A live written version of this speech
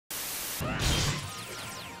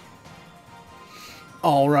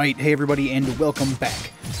Alright, hey everybody, and welcome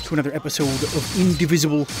back to another episode of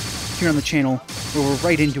Indivisible here on the channel, where we're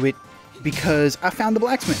right into it, because I found the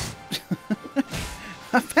blacksmith.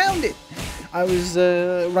 I found it! I was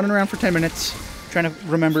running around for 10 minutes, trying to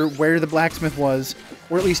remember where the blacksmith was,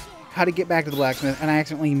 or at least how to get back to the blacksmith, and I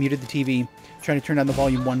accidentally muted the TV, trying to turn down the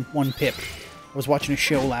volume one pip. I was watching a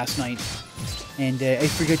show last night, and I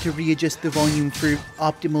forgot to readjust the volume for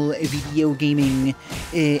optimal video gaming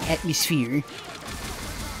atmosphere.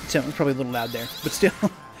 So it was probably a little loud there, but still,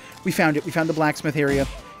 we found it. We found the blacksmith area.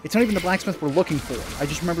 It's not even the blacksmith we're looking for. I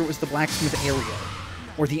just remember it was the blacksmith area,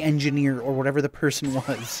 or the engineer, or whatever the person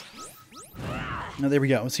was. Now there we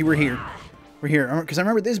go. See, we're here. We're here because I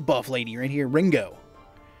remember this buff lady right here, Ringo.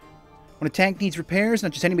 When a tank needs repairs,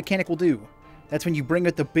 not just any mechanic will do. That's when you bring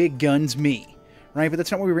out the big guns, me. Right? But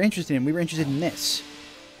that's not what we were interested in. We were interested in this.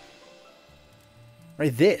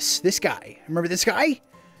 Right? This guy. Remember this guy?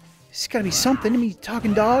 This has got to be something. I mean,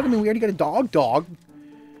 talking dog. I mean, we already got a dog.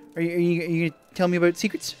 Are you going to tell me about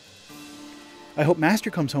secrets? I hope Master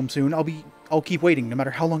comes home soon. I'll keep waiting, no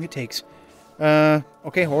matter how long it takes.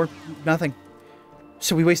 Okay, or nothing.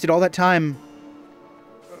 So we wasted all that time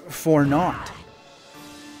for naught.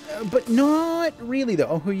 But not really, though.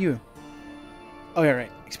 Oh, who are you? Oh, yeah,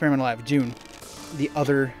 right. Experimental Lab, June. The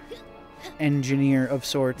other engineer of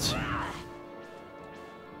sorts.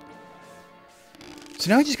 So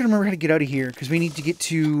now I just gotta remember how to get out of here, because we need to get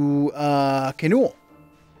to, Canool.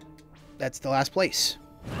 That's the last place.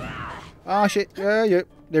 Oh, shit. Yeah.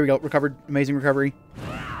 There we go. Recovered. Amazing recovery.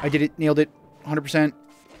 I did it. Nailed it. 100%.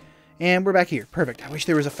 And we're back here. Perfect. I wish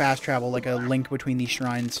there was a fast travel, like a link between these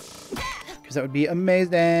shrines. Because that would be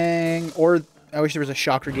amazing. Or I wish there was a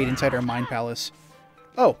chakra gate inside our Mind Palace.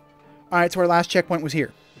 Oh. Alright, so our last checkpoint was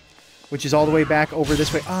here. Which is all the way back over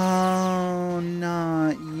this way. Oh,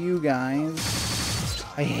 not you guys.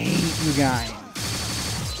 I hate you guys.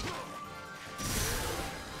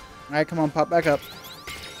 Alright, come on, pop back up.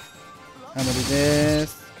 And we'll do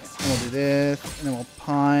this. And we'll do this. And then we'll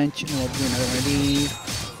punch. And then we'll do another one of these.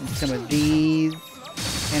 And some of these.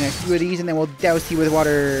 And a few of these. And then we'll douse you with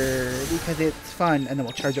water. Because it's fun. And then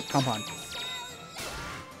we'll charge up compound.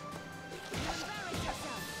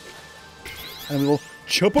 And then we will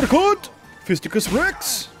chop uppercut! Fisticus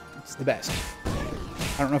Rex! It's the best.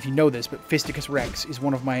 I don't know if you know this, but Fisticus Rex is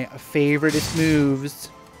one of my favoriteest moves.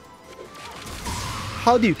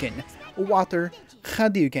 Hadouken. Water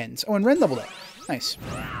Hadoukens. Oh, and Ren leveled up. Nice.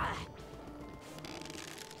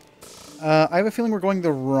 I have a feeling we're going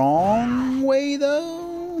the wrong way,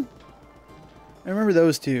 though. I remember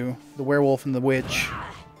those two. The werewolf and the witch.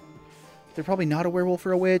 They're probably not a werewolf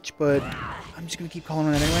or a witch, but I'm just going to keep calling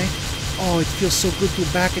on it anyway. Oh, it feels so good to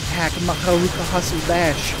back attack Maharuka Hustle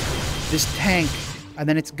Dash. This tank. And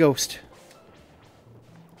then it's Ghost.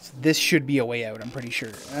 So this should be a way out, I'm pretty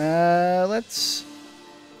sure. Let's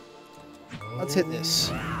hit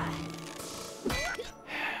this.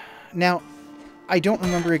 Now, I don't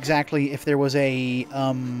remember exactly if there was a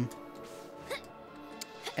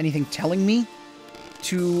anything telling me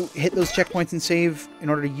to hit those checkpoints and save in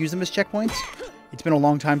order to use them as checkpoints. It's been a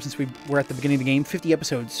long time since we were at the beginning of the game. 50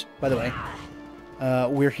 episodes, by the way.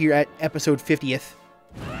 We're here at episode 50th.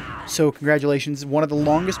 So, congratulations. One of the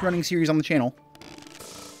longest running series on the channel.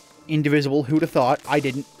 Indivisible. Who'd have thought? I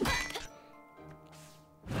didn't.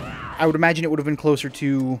 I would imagine it would have been closer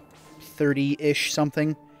to 30-ish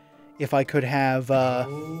something. If I could have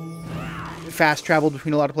fast traveled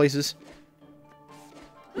between a lot of places.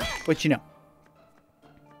 But, you know.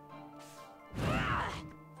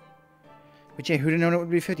 But yeah, who'd have known it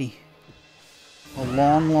would be 50? A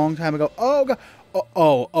long, long time ago. Oh, God.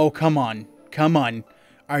 Oh, come on. Come on.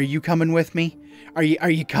 Are you coming with me? Are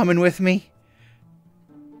you coming with me?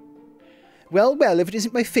 Well, if it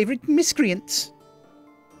isn't my favorite miscreants.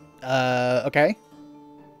 Okay.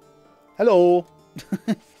 Hello.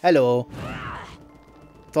 Hello.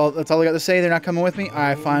 That's all I got to say. They're not coming with me?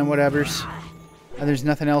 Alright, fine, whatevers. And there's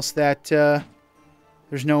nothing else that,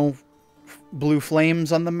 there's no blue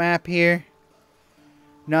flames on the map here.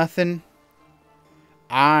 Nothing.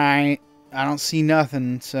 Alright. I don't see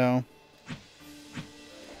nothing, so...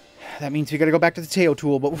 That means we gotta go back to the tail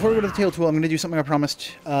tool. But before we go to the tail tool, I'm gonna do something I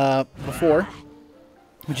promised before.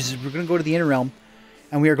 Which is we're gonna go to the Inner Realm.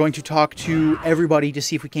 And we are going to talk to everybody to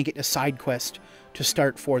see if we can't get a side quest to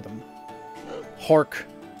start for them. Hark.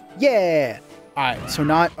 Yeah! Alright, so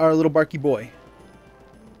not our little barky boy.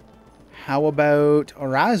 How about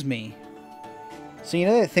Erasmi? So you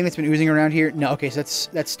know that thing that's been oozing around here? No, okay, so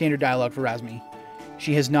that's standard dialogue for Erasmi.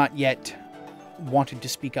 She has not yet wanted to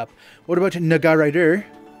speak up. What about Nagarider?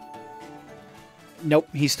 Nope,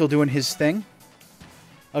 he's still doing his thing.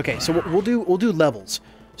 Okay, so we'll do levels.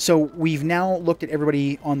 So we've now looked at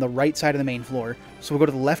everybody on the right side of the main floor. So we'll go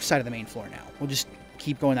to the left side of the main floor now. We'll just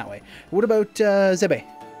keep going that way. What about Zebe?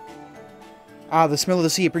 Ah, the smell of the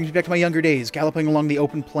sea. It brings me back to my younger days, galloping along the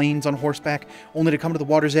open plains on horseback, only to come to the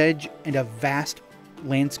water's edge and a vast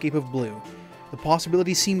landscape of blue. The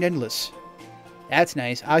possibilities seemed endless. That's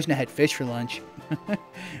nice. Ajna had fish for lunch.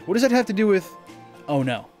 What does that have to do with... Oh,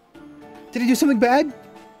 no. Did he do something bad?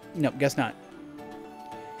 No, guess not.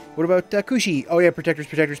 What about Kushi? Oh, yeah, protectors,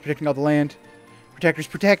 protecting all the land.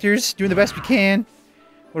 Protectors, doing the best we can.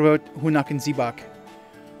 What about Hunak and Zebak?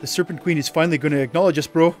 The Serpent Queen is finally going to acknowledge us,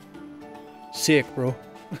 bro. Sick, bro.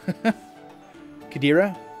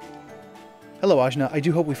 Kadira? Hello, Ajna. I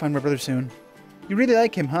do hope we find my brother soon. You really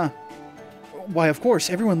like him, huh? Why, of course.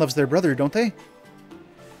 Everyone loves their brother, don't they?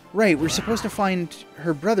 Right, we're supposed to find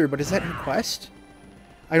her brother, but is that her quest?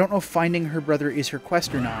 I don't know if finding her brother is her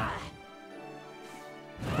quest or not.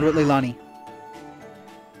 What about Leilani?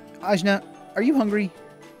 Ajna, are you hungry?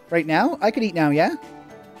 Right now? I could eat now, yeah?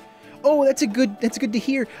 Oh, that's good to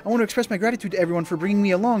hear. I want to express my gratitude to everyone for bringing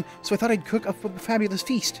me along, so I thought I'd cook a fabulous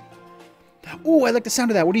feast. Oh, I like the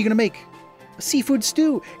sound of that. What are you going to make? A seafood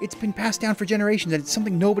stew. It's been passed down for generations, and it's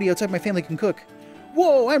something nobody outside my family can cook.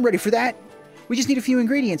 Whoa, I'm ready for that. We just need a few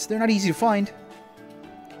ingredients. They're not easy to find.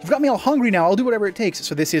 You've got me all hungry now. I'll do whatever it takes.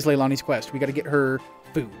 So this is Leilani's quest. We got to get her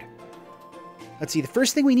food. Let's see. The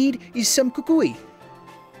first thing we need is some kukui.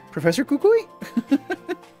 Professor Kukui?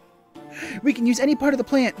 We can use any part of the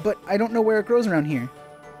plant, but I don't know where it grows around here.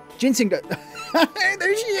 Ginseng does.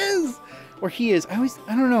 There she is! Or he is. I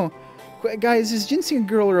don't know. Guys, is Ginseng a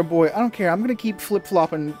girl or a boy? I don't care. I'm going to keep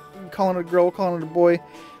flip-flopping, calling it a girl, calling it a boy.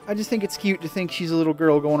 I just think it's cute to think she's a little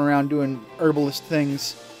girl going around doing herbalist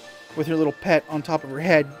things with her little pet on top of her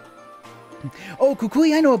head. Oh,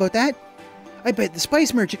 Kukui, I know about that. I bet the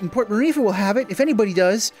spice merchant in Port Marifa will have it, if anybody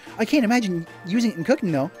does. I can't imagine using it in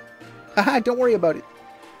cooking, though. Haha, don't worry about it.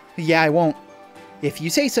 Yeah, I won't. If you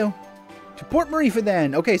say so. To Port Marifa,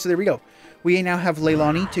 then. Okay, so there we go. We now have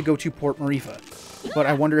Leilani to go to Port Marifa. But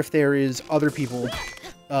I wonder if there is other people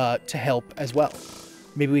to help as well.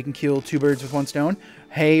 Maybe we can kill two birds with one stone.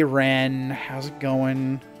 Hey, Ren. How's it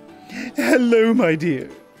going? Hello, my dear.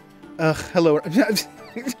 Hello.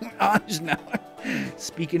 Ajna.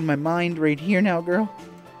 Speaking my mind right here now, girl.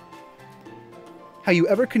 How you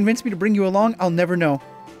ever convinced me to bring you along, I'll never know.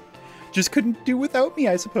 Just couldn't do without me,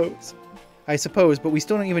 I suppose. I suppose, but we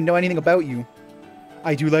still don't even know anything about you.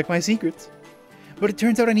 I do like my secrets. But it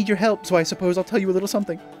turns out I need your help, so I suppose I'll tell you a little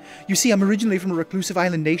something. You see, I'm originally from a reclusive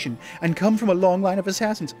island nation, and come from a long line of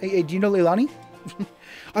assassins. Hey, do you know Leilani?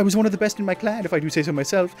 I was one of the best in my clan, if I do say so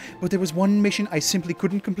myself, but there was one mission I simply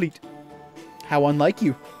couldn't complete. How unlike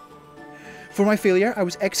you. For my failure, I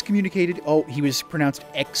was excommunicated. Oh, he was pronounced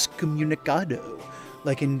excommunicado,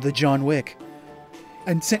 like in the John Wick.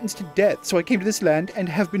 And sentenced to death, so I came to this land and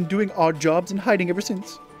have been doing odd jobs and hiding ever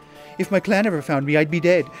since. If my clan ever found me, I'd be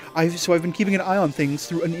dead. So I've been keeping an eye on things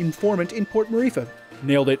through an informant in Port Marifa.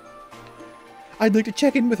 Nailed it. I'd like to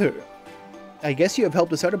check in with her. I guess you have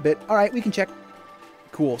helped us out a bit. Alright, we can check.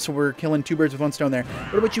 Cool, so we're killing two birds with one stone there.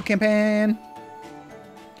 What about you, Campan?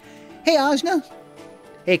 Hey, Ajna.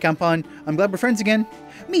 Hey, Campan. I'm glad we're friends again.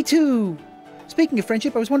 Me too. Speaking of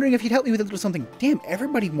friendship, I was wondering if you'd help me with a little something. Damn,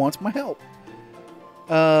 everybody wants my help.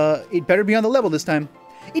 It better be on the level this time.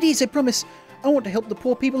 It is, I promise. I want to help the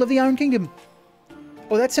poor people of the Iron Kingdom.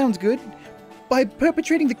 Oh, that sounds good. By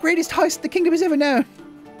perpetrating the greatest heist the kingdom has ever known.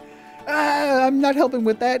 I'm not helping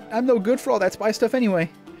with that. I'm no good for all that spy stuff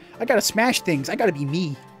anyway. I gotta smash things. I gotta be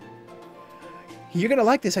me. You're gonna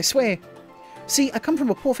like this, I swear. See, I come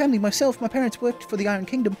from a poor family myself. My parents worked for the Iron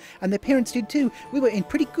Kingdom, and their parents did too. We were in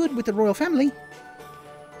pretty good with the royal family.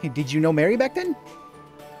 Did you know Mary back then?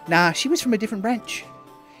 Nah, she was from a different branch.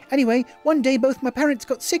 Anyway, one day both my parents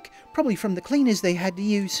got sick, probably from the cleaners they had to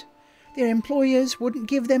use. Their employers wouldn't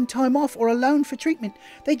give them time off or a loan for treatment.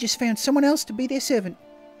 They just found someone else to be their servant.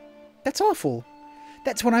 That's awful.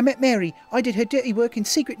 That's when I met Mary. I did her dirty work in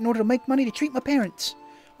secret in order to make money to treat my parents.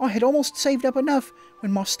 I had almost saved up enough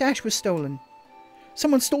when my stash was stolen.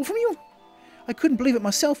 Someone stole from you? I couldn't believe it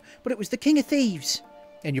myself, but it was the King of Thieves.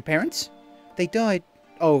 And your parents? They died.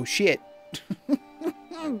 Oh, shit.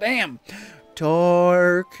 Damn.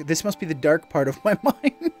 Dark. This must be the dark part of my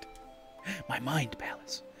mind. My mind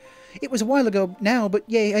palace. It was a while ago now, but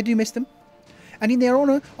yay, I do miss them. And in their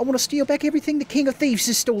honour, I want to steal back everything the King of Thieves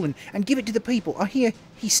has stolen and give it to the people. I hear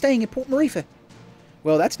he's staying in Port Marifa.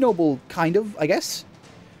 Well, that's noble, kind of, I guess.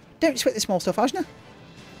 Don't sweat the small stuff, Ajna.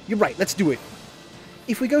 You're right, let's do it.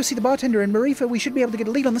 If we go see the bartender in Marifa, we should be able to get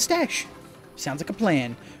a lead on the stash. Sounds like a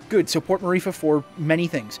plan. Good, so Port Marifa for many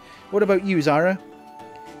things. What about you, Zara?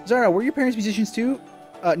 Zara, were your parents musicians too?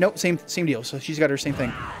 Nope, same deal. So she's got her same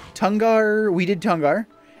thing. Tungar, we did Tungar,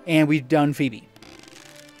 and we've done Phoebe.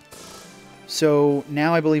 So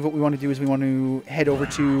now I believe what we want to do is we want to head over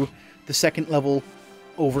to the second level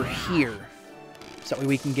over here. So that way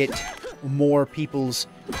we can get more people's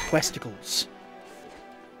questicles.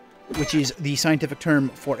 Which is the scientific term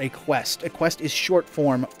for a quest. A quest is short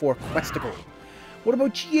form for questicle. What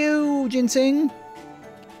about you, Ginseng?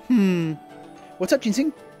 What's up,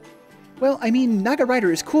 Ginseng? Well, I mean, Naga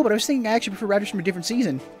Rider is cool, but I was thinking I actually prefer riders from a different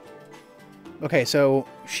season. Okay, so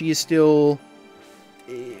she is still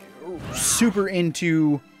super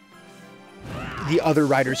into the other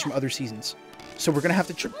riders from other seasons. So we're going to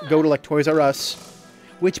have to go to, like, Toys R Us.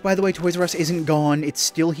 Which, by the way, Toys R Us isn't gone. It's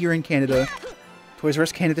still here in Canada. Toys R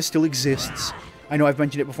Us Canada still exists. I know I've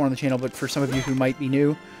mentioned it before on the channel, but for some of you who might be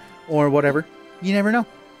new or whatever, you never know.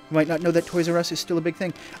 You might not know that Toys R Us is still a big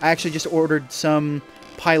thing. I actually just ordered some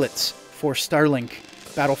pilots for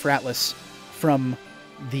Starlink Battle for Atlas from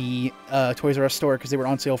the Toys R Us store because they were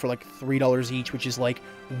on sale for like $3 each, which is like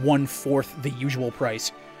 1/4 the usual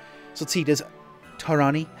price. So let's see, does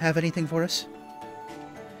Tarani have anything for us?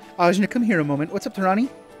 Ajna, come here a moment. What's up, Tarani?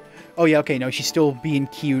 Oh yeah, okay, no, she's still being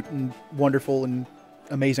cute and wonderful and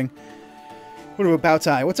amazing. What about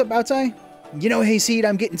Baotai? What's up, Baotai? You know, Hayseed,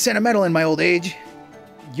 I'm getting sentimental in my old age.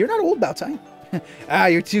 You're not old, Baotai. Ah,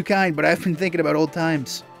 you're too kind, but I've been thinking about old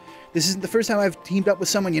times. This isn't the first time I've teamed up with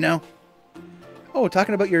someone, you know. Oh,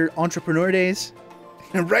 talking about your entrepreneur days?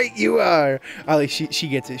 Right you are. Ollie, she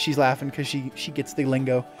gets it. She's laughing because she gets the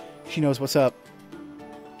lingo. She knows what's up.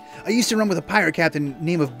 I used to run with a pirate captain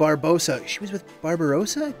named of Barbosa. She was with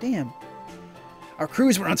Barbarossa? Damn. Our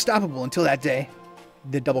crews were unstoppable until that day.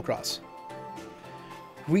 The double cross.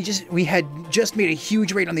 We had just made a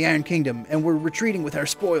huge raid on the Iron Kingdom, and were retreating with our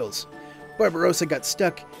spoils. Barbarossa got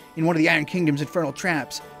stuck in one of the Iron Kingdom's infernal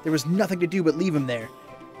traps. There was nothing to do but leave him there.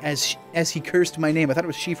 As he cursed my name. I thought it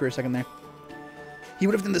was she for a second there. He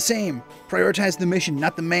would have done the same. Prioritize the mission,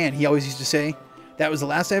 not the man, he always used to say. That was the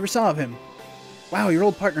last I ever saw of him. Wow, your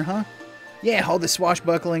old partner, huh? Yeah, all this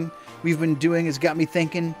swashbuckling we've been doing has got me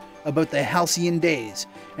thinking about the halcyon days.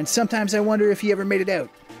 And sometimes I wonder if he ever made it out.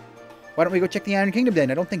 Why don't we go check the Iron Kingdom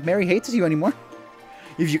then? I don't think Mary hates you anymore.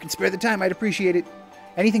 If you can spare the time, I'd appreciate it.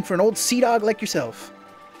 Anything for an old sea dog like yourself.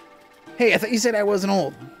 Hey, I thought you said I wasn't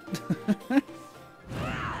old.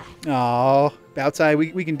 Aww,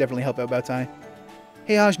 Baotai, we can definitely help out Baotai.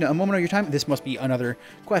 Hey Ajna, a moment of your time. This must be another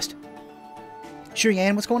quest. Sure,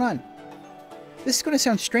 Yan, what's going on? This is going to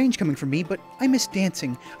sound strange coming from me, but I miss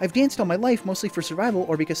dancing. I've danced all my life, mostly for survival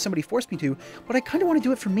or because somebody forced me to, but I kind of want to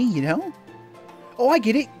do it for me, you know? Oh, I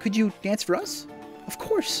get it. Could you dance for us? Of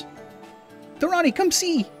course. Dorani, come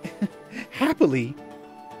see. Happily.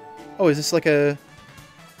 Oh, is this like a...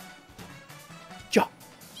 Ja.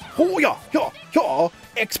 Oh, yeah, yeah, yeah.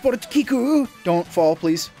 Export Kiku. Don't fall,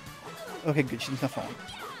 please. Okay, good. She's not falling.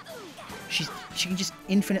 She can just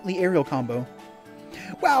infinitely aerial combo.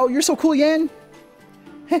 Wow, you're so cool, Yan.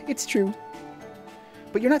 It's true.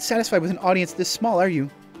 But you're not satisfied with an audience this small, are you?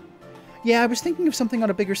 Yeah, I was thinking of something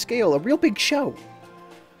on a bigger scale, a real big show.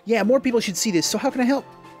 Yeah, more people should see this, so how can I help?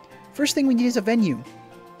 First thing we need is a venue.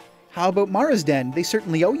 How about Mara's Den? They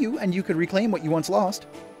certainly owe you, and you could reclaim what you once lost.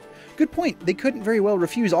 Good point. They couldn't very well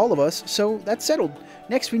refuse all of us, so that's settled.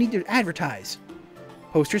 Next, we need to advertise.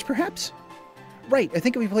 Posters, perhaps? Right, I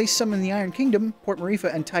think if we place some in the Iron Kingdom, Port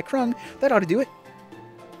Marifa, and Tai Krung, that ought to do it.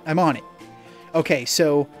 I'm on it. Okay,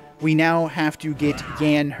 so we now have to get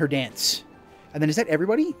Yan her dance. And then is that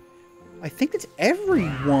everybody? I think that's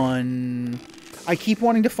everyone. I keep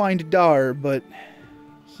wanting to find Dar, but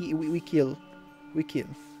we kill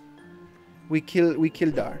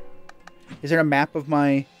Dar. Is there a map of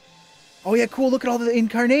my... Oh yeah, cool, look at all the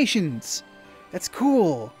incarnations. That's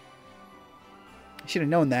cool. I should have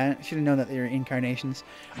known that. I should have known that they were incarnations.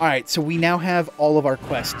 Alright, so we now have all of our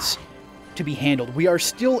quests to be handled. We are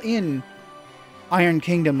still in Iron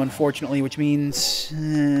Kingdom, unfortunately, which means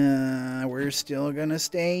we're still gonna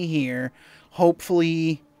stay here.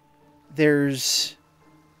 Hopefully there's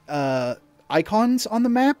icons on the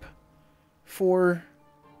map for,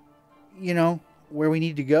 you know, where we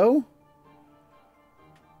need to go.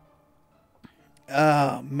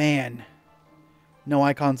 Oh, man. No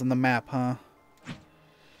icons on the map, huh?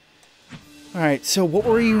 Alright, so what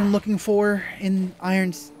were you looking for in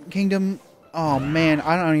Iron Kingdom? Oh, man,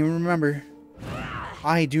 I don't even remember.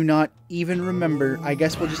 I do not even remember. I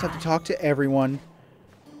guess we'll just have to talk to everyone.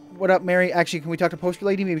 What up, Mary? Actually, can we talk to Poster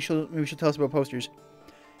Lady? Maybe she'll tell us about posters.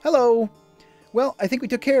 Hello! Well, I think we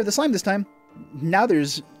took care of the slime this time. Now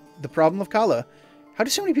there's the problem of Kala. How do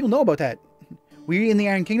so many people know about that? We in the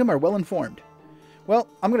Iron Kingdom are well informed. Well,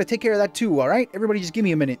 I'm going to take care of that too, alright? Everybody just give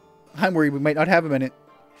me a minute. I'm worried we might not have a minute.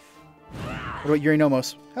 What about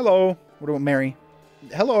Urinomos? Hello. What about Mary?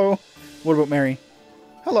 Hello. What about Mary?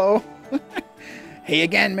 Hello. Hey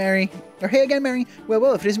again, Mary. Or hey again, Mary.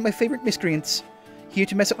 Well, if it isn't my favorite miscreants. Here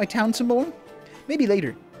to mess up my town some more? Maybe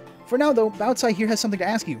later. For now, though, Bautzai here has something to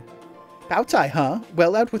ask you. Bautzai, huh?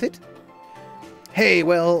 Well, out with it. Hey,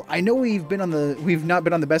 well, I know we've not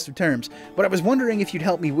been on the best of terms, but I was wondering if you'd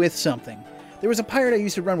help me with something. There was a pirate I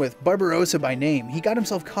used to run with, Barbarossa by name. He got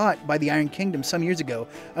himself caught by the Iron Kingdom some years ago,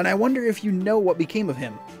 and I wonder if you know what became of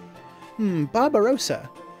him. Barbarossa.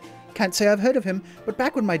 Can't say I've heard of him, but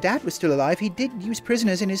back when my dad was still alive, he did use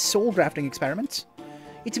prisoners in his soul grafting experiments.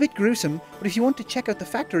 It's a bit gruesome, but if you want to check out the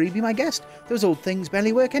factory, be my guest. Those old things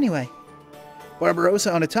barely work anyway.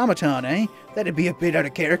 Barbarossa on automaton, eh? That'd be a bit out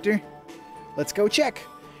of character. Let's go check.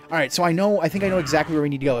 Alright, so I think I know exactly where we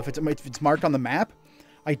need to go. If it's marked on the map,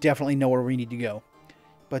 I definitely know where we need to go.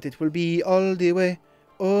 But it will be all the way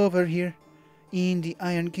over here in the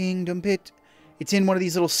Iron Kingdom pit. It's in one of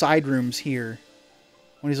these little side rooms here.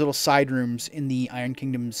 One of these little side rooms in the Iron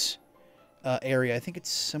Kingdom's area. I think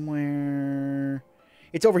it's somewhere...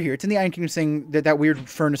 It's over here. It's in the Iron Kingdom's thing, that weird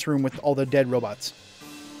furnace room with all the dead robots.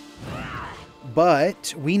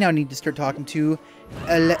 But we now need to start talking to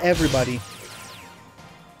everybody.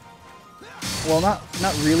 Well, not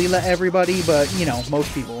really let everybody, but, you know,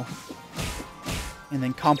 most people. And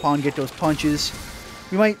then Compound get those punches.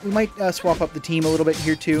 We might swap up the team a little bit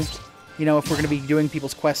here, too. You know, if we're going to be doing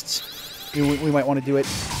people's quests, we might want to do it.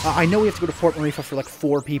 I know we have to go to Fort Marifa for, like,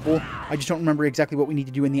 4 people. I just don't remember exactly what we need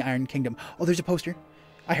to do in the Iron Kingdom. Oh, there's a poster.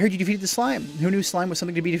 I heard you defeated the slime. Who knew slime was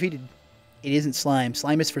something to be defeated? It isn't slime.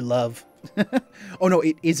 Slime is for love. Oh, no,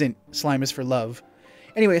 it isn't. Slime is for love.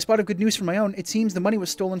 Anyway, a spot of good news from my own. It seems the money was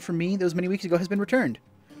stolen from me those many weeks ago has been returned.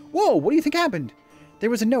 Whoa, what do you think happened? There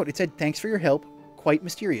was a note. It said, thanks for your help. Quite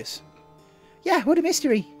mysterious. Yeah, what a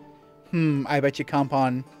mystery. I bet you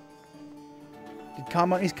Compon...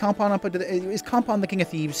 Is Compon the king of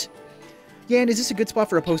thieves? Yeah, and is this a good spot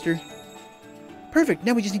for a poster? Perfect.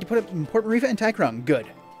 Now we just need to put up in Port Marifa and Tykrung. Good.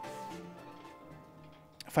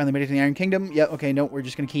 Finally made it to the Iron Kingdom. Yeah, okay, no, we're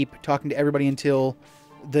just going to keep talking to everybody until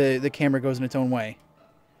the camera goes in its own way.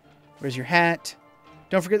 Where's your hat?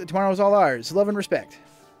 Don't forget that tomorrow is all ours. Love and respect.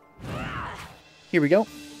 Here we go.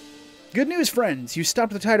 Good news, friends. You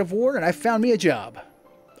stopped the tide of war, and I found me a job.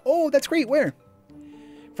 Oh, that's great. Where?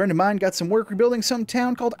 A friend of mine got some work rebuilding some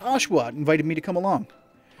town called Oshawott, invited me to come along.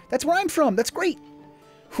 That's where I'm from. That's great.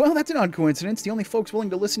 Well, that's an odd coincidence. The only folks willing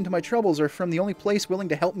to listen to my troubles are from the only place willing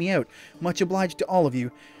to help me out. Much obliged to all of you.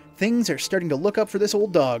 Things are starting to look up for this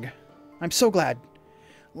old dog. I'm so glad.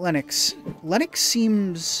 Lennox. Lennox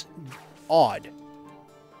seems odd.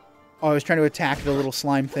 Oh, I was trying to attack the little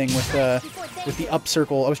slime thing with the up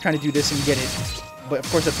circle. I was trying to do this and get it. But of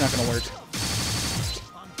course that's not going to work.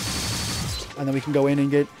 And then we can go in and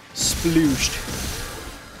get splooshed.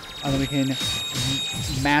 And then we can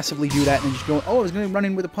massively do that and then just go... Oh, I was going to run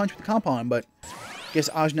in with a punch with the compound, but I guess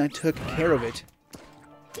Ajna took care of it.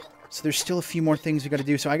 So there's still a few more things we got to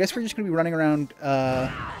do. So I guess we're just going to be running around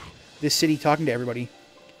this city talking to everybody.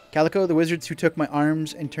 Calico, the wizards who took my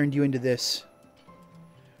arms and turned you into this.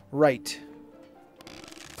 Right.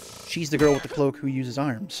 She's the girl with the cloak who uses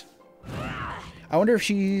arms. I wonder if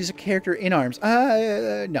she's a character in arms. No,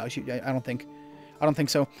 I don't think. I don't think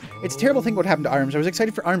so. It's a terrible thing what happened to arms. I was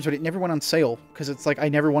excited for arms, but it never went on sale. Because it's like, I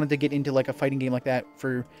never wanted to get into like a fighting game like that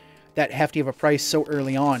for that hefty of a price so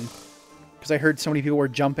early on. Because I heard so many people were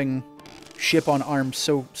jumping ship on arms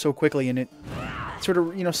so quickly, and it sort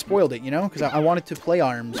of, you know, spoiled it, you know? Because I wanted to play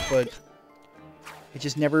arms, but it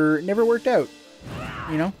just never worked out,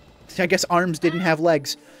 you know? I guess arms didn't have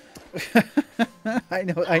legs. I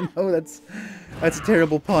know that's a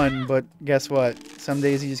terrible pun, but guess what? Some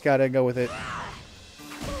days you just gotta go with it.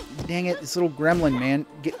 Dang it, this little gremlin, man.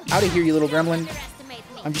 Get out of here, you little gremlin.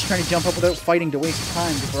 I'm just trying to jump up without fighting to waste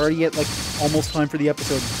time, because we're already at, like, almost time for the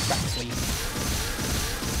episode, practically.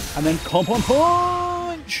 And then compound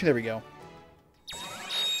punch! There we go.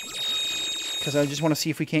 Because I just want to see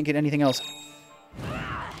if we can't get anything else.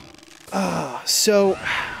 So...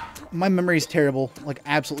 My memory is terrible. Like,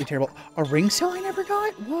 absolutely terrible. A ring cell I never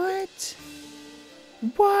got? What?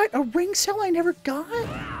 What? A ring cell I never got?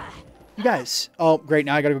 You guys. Oh, great.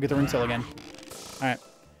 Now I gotta go get the ring cell again. Alright.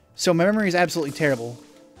 So my memory is absolutely terrible.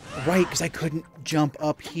 Right, because I couldn't jump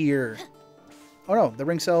up here. Oh, no. The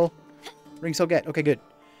ring cell... Ring cell get. Okay, good.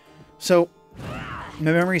 So,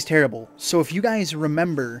 my memory is terrible. So if you guys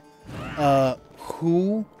remember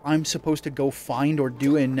who I'm supposed to go find or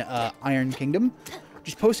do in Iron Kingdom...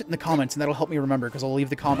 just post it in the comments, and that'll help me remember, because I'll leave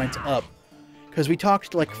the comments up. Because we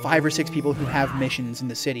talked to like 5 or 6 people who have missions in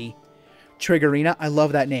the city. Triggerina, I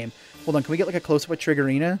love that name. Hold on, can we get like a close-up of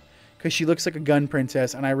Triggerina? Because she looks like a gun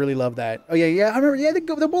princess, and I really love that. Oh, yeah, I remember. Yeah,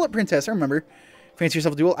 the bullet princess, I remember. Fancy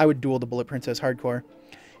yourself a duel? I would duel the bullet princess hardcore.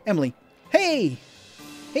 Emily, hey!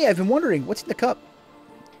 Hey, I've been wondering, what's in the cup?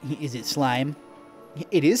 Is it slime?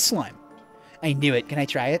 It is slime. I knew it. Can I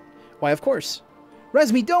try it? Why, of course.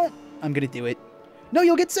 Razmi, don't! I'm gonna do it. No,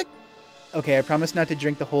 you'll get sick. Okay, I promise not to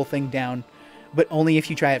drink the whole thing down, but only if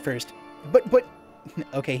you try it first. But...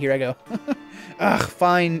 Okay, here I go. Ugh,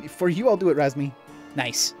 fine. For you, I'll do it, Razmi.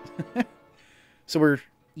 Nice. So we're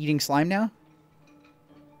eating slime now?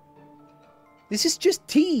 This is just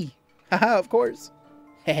tea. Haha, of course.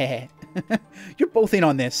 Hehehe. You're both in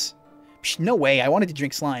on this. Psh, no way. I wanted to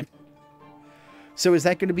drink slime. So is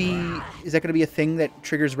that going to be a thing that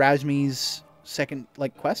triggers Razmi's second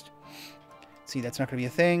like quest? Let's see, that's not going to be a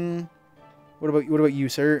thing. What about you,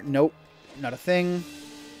 sir? Nope, not a thing.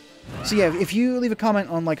 So yeah, if you leave a comment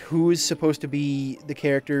on like who is supposed to be the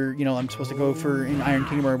character, you know, I'm supposed to go for in Iron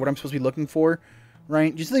Kingdom, or what I'm supposed to be looking for,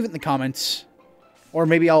 right? Just leave it in the comments. Or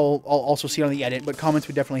maybe I'll also see it on the edit, but comments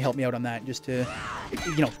would definitely help me out on that, just to,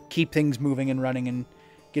 you know, keep things moving and running and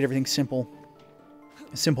get everything simple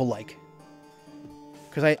like.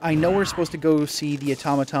 Because I know we're supposed to go see the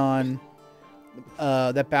automaton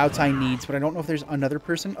that Baotai needs, but I don't know if there's another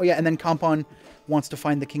person. Oh yeah, and then Kompon wants to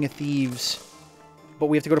find the King of Thieves, but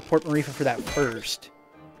we have to go to Port Marifa for that first.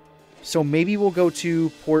 So maybe we'll go to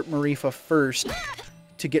Port Marifa first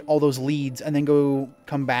to get all those leads, and then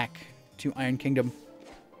come back to Iron Kingdom.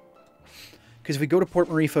 Because if we go to Port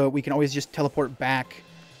Marifa, we can always just teleport back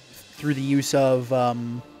through the use of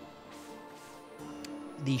the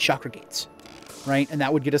chakra gates, right? And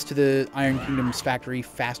that would get us to the Iron Kingdom's factory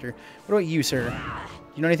faster. What about you, sir? Do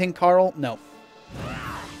you know anything, Carl? No.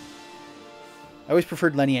 I always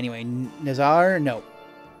preferred Lenny anyway. Nazar? No.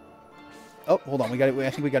 Oh, hold on.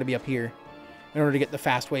 I think we got to be up here in order to get the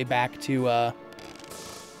fast way back to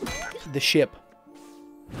the ship.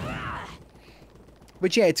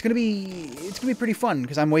 But yeah, it's gonna be pretty fun,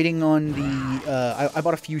 because I'm waiting on the I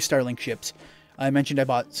bought a few Starlink ships. I mentioned I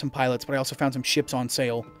bought some pilots, but I also found some ships on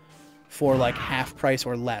sale for like half price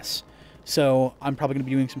or less. So I'm probably gonna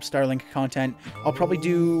be doing some Starlink content. I'll probably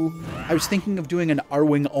do. I was thinking of doing an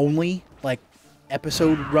R-Wing only like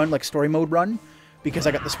episode run, like story mode run, because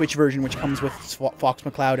I got the Switch version, which comes with Fox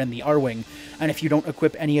McCloud and the R-Wing. And if you don't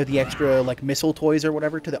equip any of the extra like missile toys or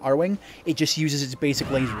whatever to the R-Wing, it just uses its basic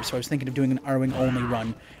lasers. So I was thinking of doing an R-Wing only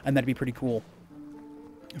run, and that'd be pretty cool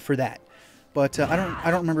for that. But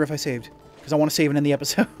I don't remember if I saved, because I want to save it in the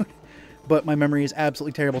episode. But my memory is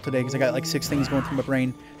absolutely terrible today, because I got like 6 things going through my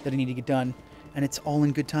brain that I need to get done, and it's all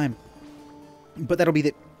in good time. But that'll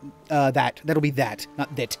be that'll be that,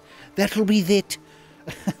 not that. That'll be that.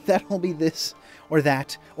 That'll be this. Or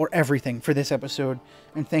that, or everything for this episode.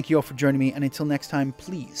 And thank you all for joining me, and until next time,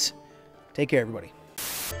 please, take care, everybody.